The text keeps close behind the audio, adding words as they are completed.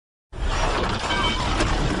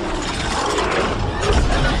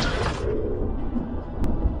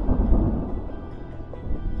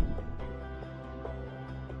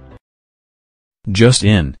Just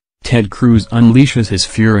in, Ted Cruz unleashes his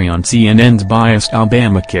fury on CNN's biased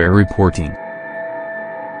Obamacare reporting.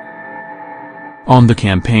 On the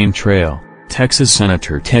campaign trail, Texas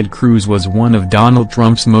Senator Ted Cruz was one of Donald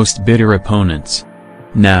Trump's most bitter opponents.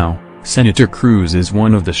 Now, Senator Cruz is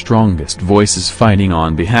one of the strongest voices fighting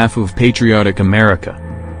on behalf of patriotic America.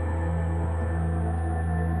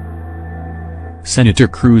 Senator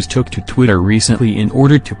Cruz took to Twitter recently in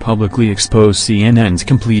order to publicly expose CNN's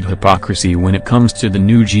complete hypocrisy when it comes to the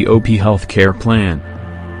new GOP healthcare plan.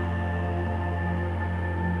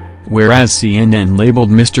 Whereas CNN labeled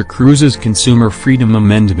Mr. Cruz's Consumer Freedom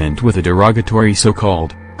Amendment with a derogatory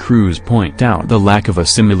so-called, Cruz pointed out the lack of a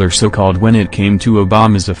similar so-called when it came to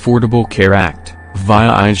Obama's Affordable Care Act,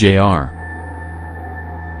 via IJR.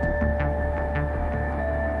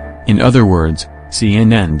 In other words,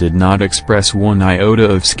 CNN did not express one iota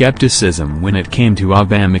of skepticism when it came to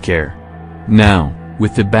Obamacare. Now,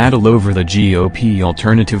 with the battle over the GOP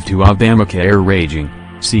alternative to Obamacare raging,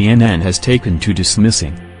 CNN has taken to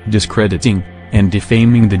dismissing, discrediting, and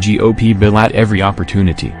defaming the GOP bill at every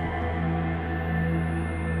opportunity.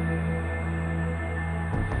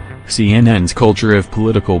 CNN's culture of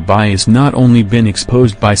political bias not only been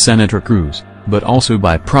exposed by Senator Cruz, but also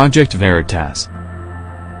by Project Veritas.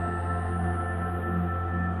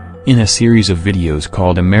 In a series of videos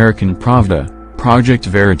called American Pravda, Project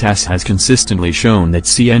Veritas has consistently shown that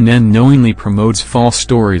CNN knowingly promotes false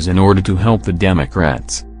stories in order to help the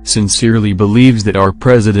Democrats, sincerely believes that our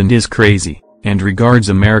president is crazy, and regards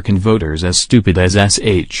American voters as stupid as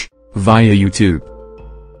SH, via YouTube.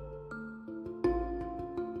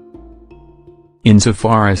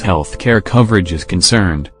 Insofar as healthcare coverage is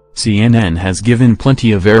concerned, CNN has given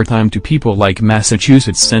plenty of airtime to people like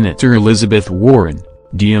Massachusetts Senator Elizabeth Warren,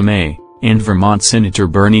 DMA, and Vermont Senator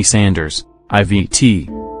Bernie Sanders, IVT.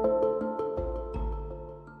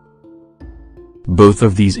 Both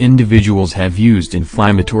of these individuals have used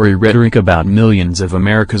inflammatory rhetoric about millions of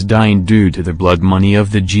Americans dying due to the blood money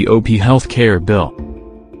of the GOP healthcare bill.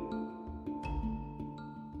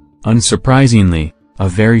 Unsurprisingly, a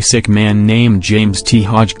very sick man named James T.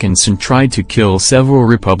 Hodgkinson tried to kill several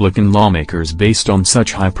Republican lawmakers based on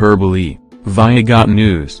such hyperbole, via Got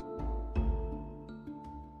News.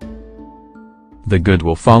 The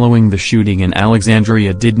goodwill following the shooting in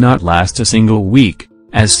Alexandria did not last a single week,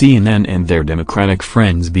 as CNN and their Democratic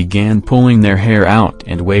friends began pulling their hair out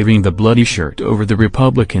and waving the bloody shirt over the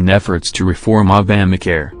Republican efforts to reform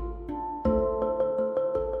Obamacare.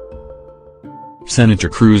 Senator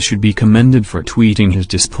Cruz should be commended for tweeting his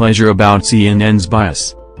displeasure about CNN's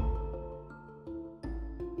bias.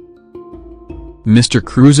 Mr.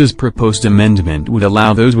 Cruz's proposed amendment would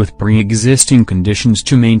allow those with pre-existing conditions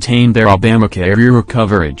to maintain their Obamacare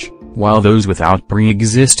coverage, while those without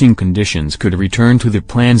pre-existing conditions could return to the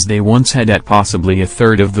plans they once had at possibly a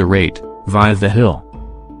third of the rate, via the Hill.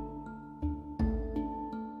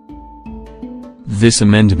 This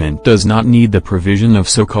amendment does not need the provision of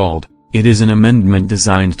so-called, it is an amendment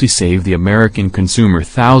designed to save the American consumer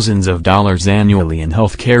thousands of dollars annually in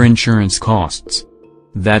healthcare insurance costs.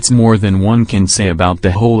 That's more than one can say about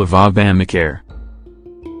the whole of Obamacare.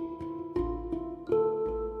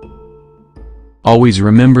 Always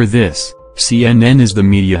remember this, CNN is the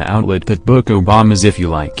media outlet that book Obama's "If you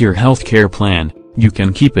like your healthcare plan, you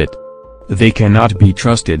can keep it." They cannot be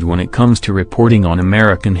trusted when it comes to reporting on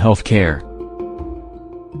American healthcare.